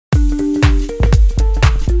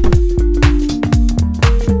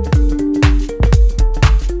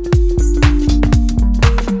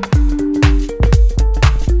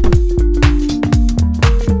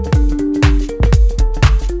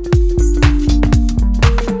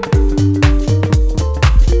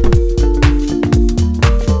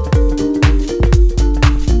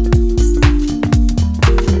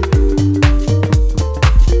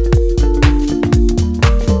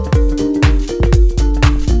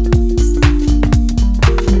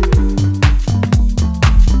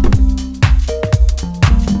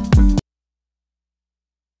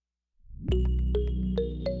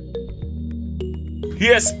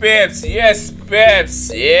Yes, Peps. Yes,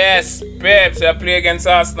 Peps. Yes, Peps. I play against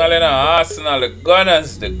Arsenal, you know. Arsenal, the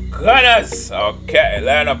Gunners. The Gunners. Okay,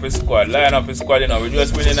 line up his squad. Line up his squad, you know. We're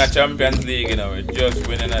just winning a Champions League, you know. We're just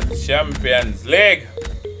winning a Champions League.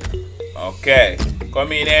 Okay.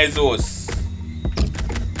 Come in, Jesus.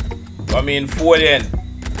 Come in, Foden.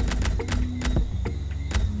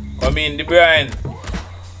 Come in, De Bruyne.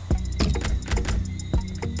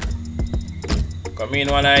 Come in,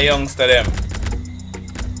 one of the youngster them.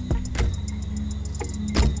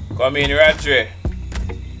 Come in, Rodri.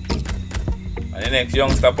 And the next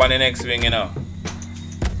youngster on the next wing, you know.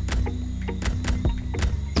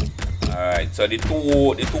 Alright, so the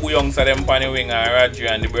two youngster them on the wing are Rodri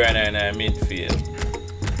and De Bruyne in the midfield.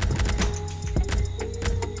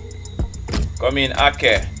 Come in,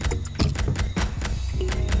 Ake.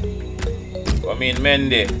 Come in,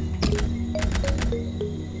 Mendy.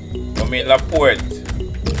 Come in, Laporte.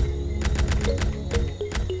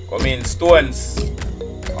 Come in, Stones.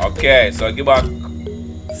 Okay, so give back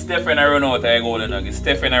Stephen a run out of the goal, you know. Give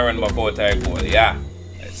Stephen a run back out of the goal. Yeah,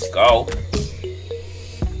 let's go.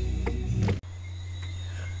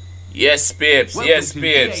 Yes, Peps. Yes,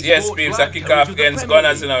 Peps. Yes, Peps. I kick off against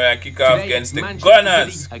Gunners, you know. I kick off against the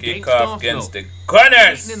Gunners. Kick off against the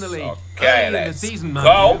Gunners. Okay, let's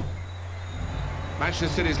go. Manchester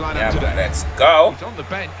City's lineup today. Let's go. He's on the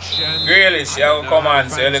bench. Grealish, you come on,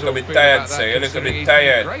 so you look a bit tired, so you look a bit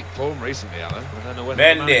tired. Great form recently, Alan. I don't know whether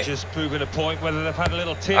the manager's proven a point, whether they've had a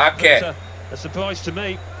little tip. Okay. That's a surprise to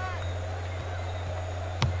me.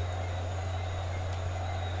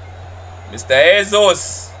 Mr.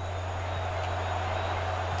 Jesus.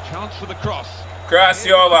 Chance for the cross. Cross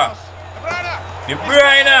you over. De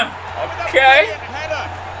Bruyne. Okay.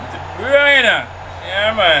 De Bruyne.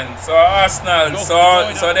 Yeah, man. So Arsenal.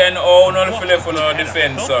 So then all no fill for no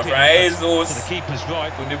defense. So from Jesus the keeper's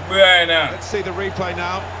right to De Bruyne. Let's see the replay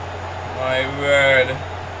now. My word.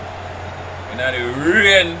 In the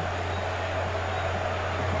rain.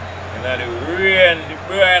 In the rain. De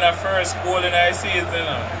Bruyne first goal in the season. De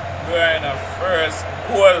Bruyne first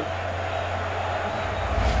goal.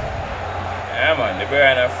 Yeah, man. De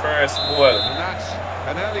Bruyne first goal. And that's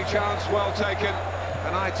an early chance, well taken.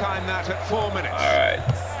 And I time that at 4 minutes. Alright,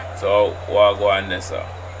 so we'll go on this. So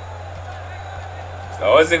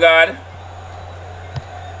what's the guard?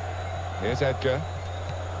 Here's Edgar.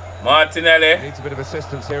 Martinelli. Needs a bit of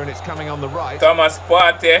assistance here, and it's coming on the right. Thomas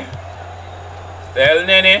Partey. Still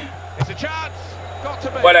Nini. It's a chance. Got to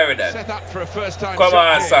be. Whatever that. Set up for a first-time Come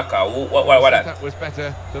shot on, here. Saka. What that? That was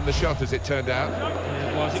better than the shot, as it turned out.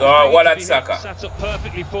 So what that Saka? Sat up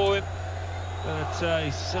perfectly for him. But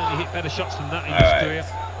he's certainly hit better shots than that in his career.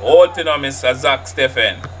 Holding on Mr. Zach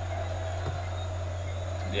Stephen.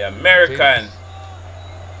 The American.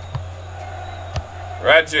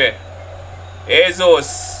 Rodri.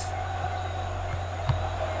 Jesus.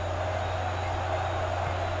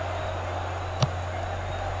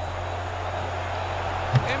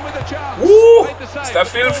 In with a chance. Woo! Mr.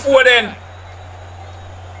 Phil Foden.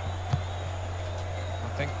 I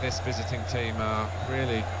think this visiting team are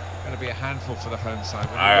really going to be a handful for the home side.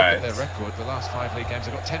 When you look at their record, the last 5 league games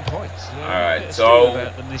have got 10 points. Alright, so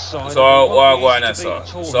we're going to so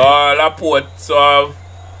Laporte, so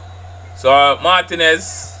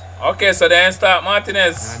Martinez. Okay, so then start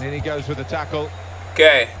Martinez. And in he goes with the tackle.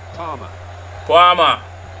 Okay. Palmer.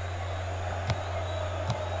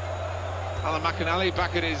 Alan McInally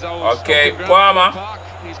back at his old Palmer. Park.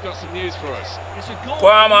 He's got some news for us. It's a goal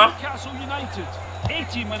Palmer. for Newcastle United.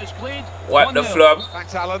 18 minutes played. What the flub?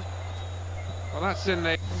 Thanks, Alan. Well, that's in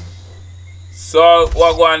the... So,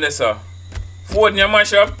 what go on there, sir? Foden, you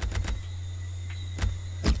mash up?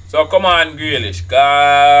 So, come on, Grealish.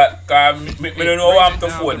 Cause me don't know what I'm to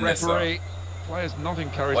Foden there, sir. Players not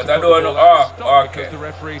encouraged What to I put don't the know. ball out of Oh, stock okay. because the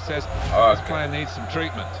referee says this player needs some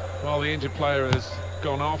treatment. While the injured player has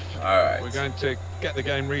gone off, we're going to get the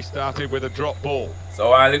game restarted with a drop ball.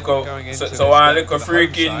 So I look a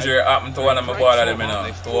freak injury happened to one of my ball at them, you know,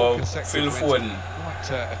 to Phil Foden.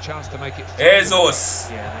 A chance to make it. Jesus.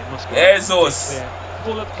 Jesus.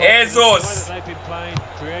 Jesus. They've been playing,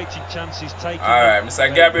 creating chances, taking. All right, Mr.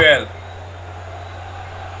 Gabriel.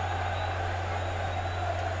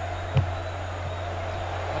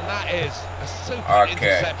 And that is a super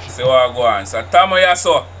interception. So what go on? So Tamo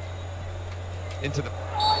Yasso. Into the.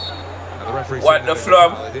 The referee what the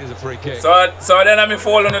flub? It is a free kick. So then I'm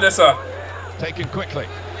fall under this, sir. Taken quickly.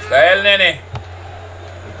 So El Nene.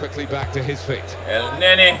 And quickly back to his feet. El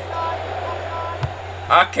Nene.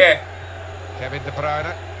 Okay. Kevin De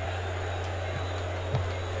Bruyne.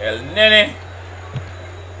 El Nene.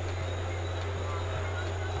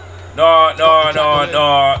 No.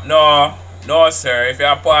 No, sir. If you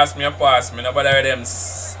pass me, you pass me. Nobody with them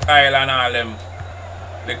style and all them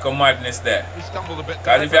little madness there. He stumbled a bit.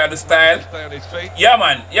 Because if you have the style,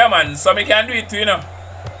 yeah, man. So me can do it too, you know.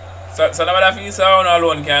 So nobody feels so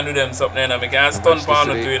alone can do them something, you know. Me can stun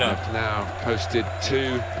pound it too, you know. Have now posted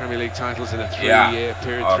 2 Premier League titles in a 3-year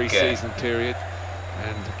period, 3-season period.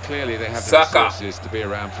 And clearly they have the resources to be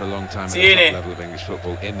around for a long time at the top level of English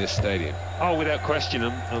football in this stadium. Oh, without question,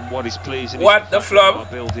 and what is pleasing what is the flub? are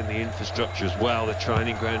building the infrastructure as well, the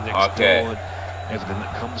training ground next door, and everything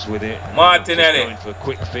that comes with it. Martinelli going for a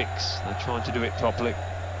quick fix. They're trying to do it properly.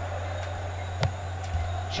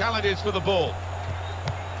 Challenges for the ball.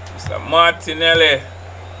 Mr. Martinelli.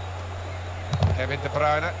 Kevin De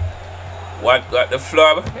Bruyne. What got the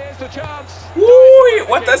flub? Here's the chance. Woo!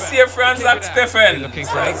 What a save from Zach Steffen.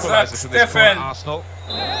 Zach Steffen.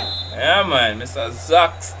 Yeah, man. Mr.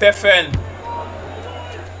 Zach Steffen.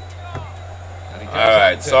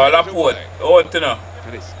 Alright, so Laporte. Out, you know.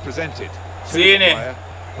 And it's presented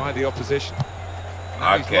by the opposition.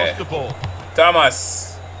 Okay. Lost the ball.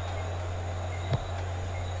 Thomas.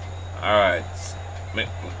 Alright.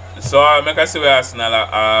 So make us see where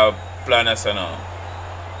Arsenal plan us now.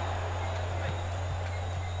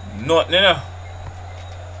 Nothing, you know.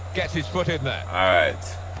 Gets his foot in there.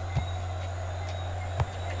 Alright.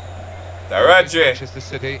 The Rodri. Manchester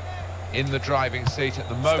City in the driving seat at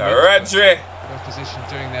the moment. The Rodri. The opposition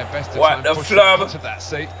doing their best to what the flub? To that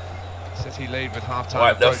seat. City lead with half-time.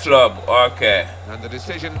 What the flub? Okay. And the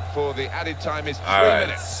decision for the added time is 3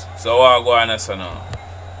 minutes. So what go on now?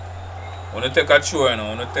 Wanna take a chew, you know?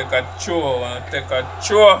 Wanna take a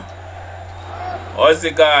chew? How's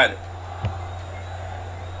the guard?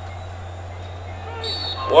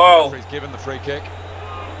 Wow. He's given the free kick.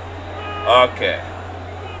 Okay.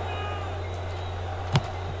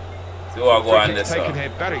 See what go on this. Taken here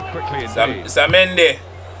very quickly indeed. Mendy.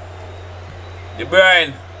 De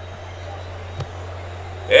Bruyne.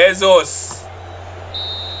 Jesus.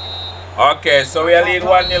 Okay, so we are lead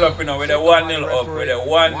 1-0 up, you know, with a 1-0 up, with a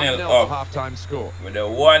 1-0 up. Half-time score. With a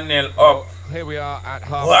 1-0 up. Here we are at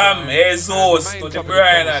half. Wham! Jesus to De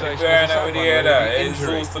Bruyne. De Bruyne with the header.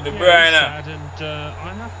 Jesus to De Bruyne. And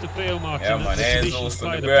I have to feel, Martin. Yeah, man, Jesus to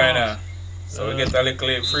De Bruyne. So we get a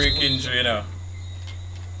little freak injury, you know.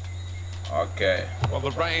 Okay. Well,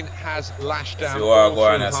 the rain has lashed down see what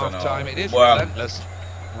all through half-time. It is relentless.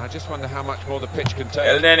 And I just wonder how much more the pitch can take.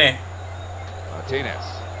 El Nene. Martinez.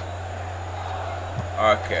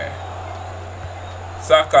 Okay.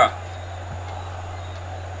 Saka.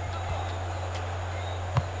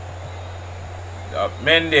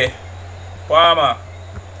 Mendy. Palmer.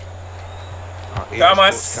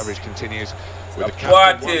 Thomas. Coverage continues. The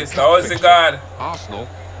parties. How's the guard? Arsenal,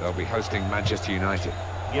 they'll be hosting Manchester United.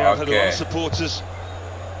 Yeah, I've had a lot of supporters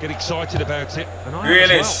get excited about it. And I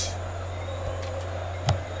Grealish.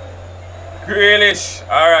 Grealish.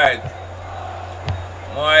 Alright.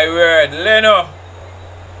 My word. Leno.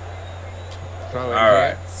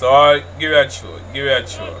 Alright. So I'll give it a show. Give it a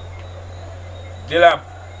show. Dilap.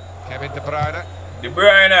 Kevin De Bruyne. De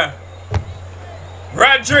Bruyne.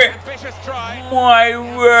 Rodri. My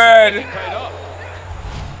word.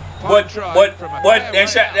 But they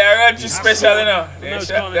shot their Rodri special, you know. They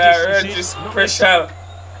shot their Rodri special.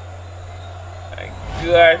 My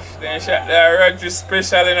gosh, they shot their Rodri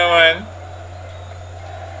special, you know, man.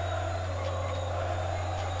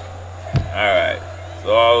 Alright.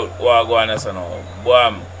 So what go on now?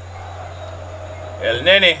 Bam. El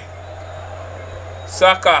Nene.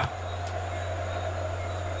 Saka.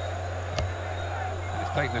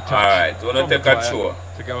 Alright, we're going to take a show.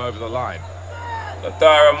 To go over the line.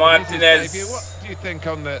 Lautaro Martinez. What do you think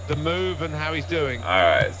on the move and how he's doing?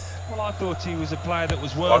 Alright. Well, I thought he was a player that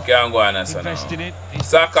was worth investing in.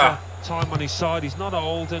 Saka. Time on his side, he's not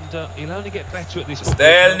old, and he'll only get better at this.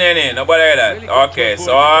 Still Nene, nobody like that. Really okay,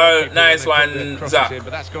 so nice one, Zach. But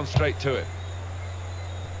that's gone straight to it.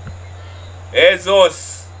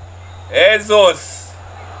 Jesus. Jesus.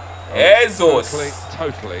 Jesus.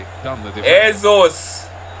 Totally done the defense. Jesus.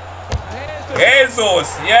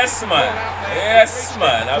 Jesus. Yes, man. Yes,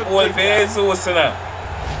 man. I go for Jesus now.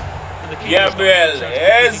 Gabriel.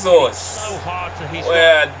 Jesus.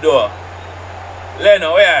 Where do?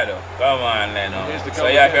 Leno, where do? Come on, Leno. So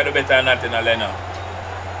you have to do better than nothing, Leno.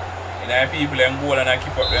 And I people in goal and I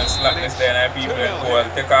keep up them slackness there, and I people in goal.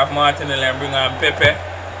 Take off Martinelli and bring on Pepe.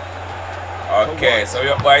 Okay, so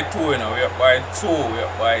we're up by 2, you know. We're up by 2. We're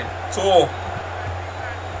up by 2.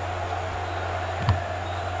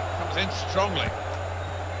 Comes in strongly.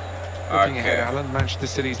 Looking ahead, Alan, Manchester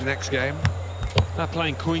City's next game. They're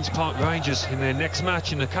playing Queen's Park Rangers in their next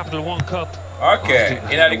match in the Capital One Cup. Okay,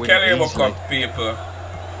 in the Carabao Cup, people.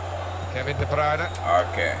 Kevin De Bruyne.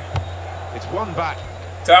 Okay. It's one back.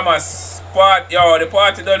 Thomas, the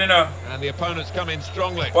party done, you know. And the opponents come in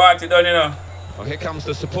strongly. Party done, you know. Well, here comes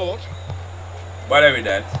the support. Whatever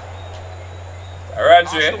that.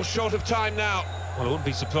 Rodri. Arsenal short of time now. Well, I wouldn't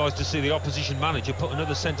be surprised to see the opposition manager put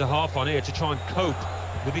another centre-half on here to try and cope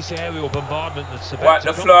with this aerial bombardment that's about to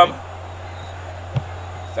What the come. flub?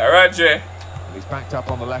 Rodri. He's backed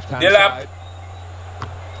up on the left-hand Dilap. side.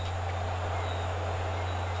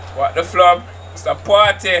 What the flub? It's a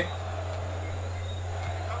party.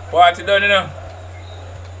 Party done, you know.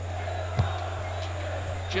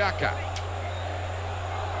 Xhaka.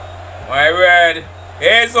 My word.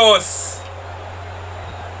 Jesus.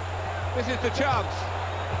 This is the chance.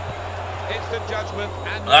 Instant judgment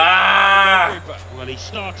and Well, his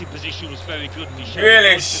starting position was very good and he showed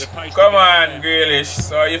Grealish. the pace Come to get on, there. Grealish.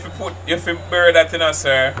 So if you bury that in us,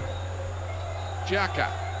 sir. Xhaka.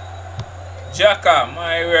 Xhaka,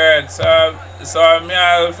 my word. So me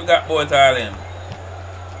I forgot about all him.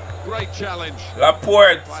 Great challenge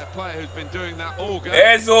Laporte. by a player who's been doing that all game.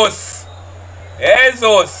 Jesus.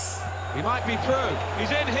 Jesus. He might be through.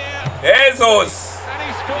 He's in here. Jesus. And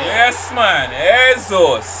he scored. Yes, man.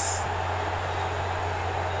 Jesus.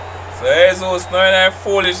 So Jesus, no in that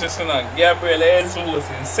foolishness, you know. Gabriel Jesus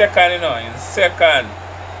in second, you know. In second.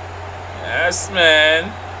 Yes, man.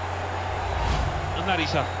 And that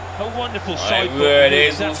is a wonderful My side. word,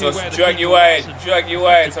 Jesus just drag you wide. Drag you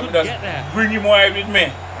wide. So just bring him wide with me.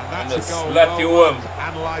 And that's just a goal slap you well home.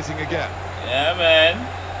 analysing again. Yeah, man.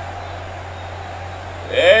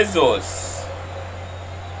 Jesus.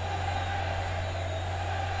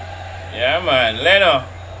 Yeah, man. Leno.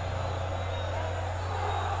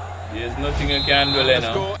 There's nothing you can do,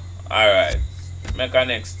 Leno. Alright. Make a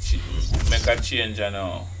change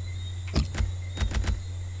now.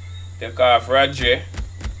 Take off Rodri.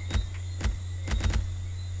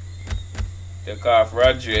 Take off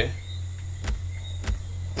Rodri.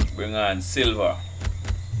 Bring on Silva.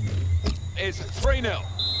 It's 3-0.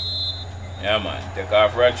 Yeah, man. Take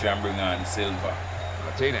off Rodri and bring on Silva.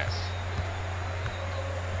 Martinez.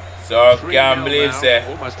 So I can't believe say.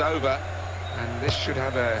 Almost over. And this should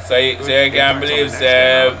have a. So you can't believe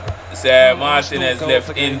say Martinez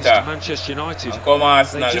left Inter. Manchester United. And come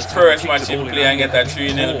Arsenal, the first match he play and get a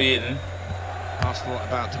 3-0 beaten. Arsenal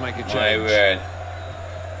about to make a change. My word.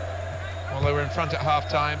 Well, they were in front at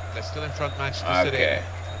half-time. They're still in front, Manchester City.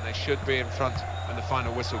 And they should be in front when the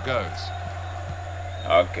final whistle goes.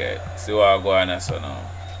 Okay, see what I go on so now.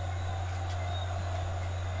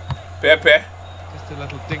 Pepe. Just a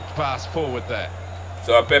little dink pass forward there.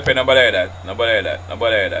 So Pepe no bother that. No bother that. No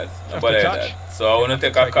bother that. No bother that. So I want to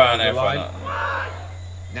take a corner for nothing.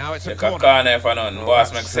 Now it's a corner. Take a corner for nothing.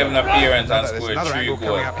 Boss make 7 appearances and score 3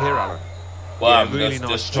 goals. Bam, really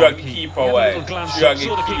just drag keeper wide. Drag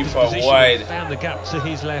keeper wide. Found the gap to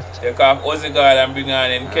his left. Take off Odegaard and bring on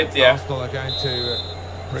Nketiah. Arsenal are going to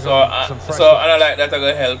bring so on some fresh I don't like that. I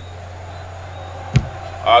go help.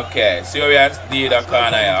 Okay, so we have to do the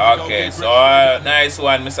corner here. Okay, so nice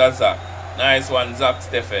one, Mr. Zach. Nice one, Zach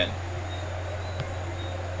Stephen.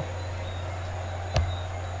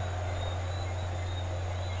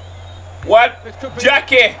 What?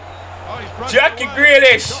 Jackie! Jackie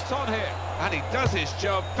Grealish! And he does his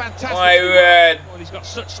job fantastically. My word. Well, he's got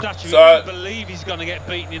such stature, So, he doesn't believe he's going to get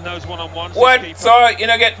beaten in those one-on-ones. What? So, you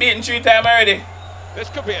know, get beaten 3 times already? This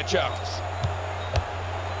could be a chance.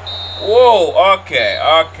 Whoa,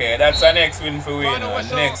 okay. That's our next win for we.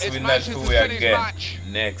 Next win that for we again. Match.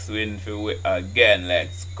 Next win for we again.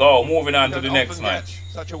 Let's go. Moving on to the next match.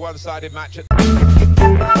 Such a one-sided match.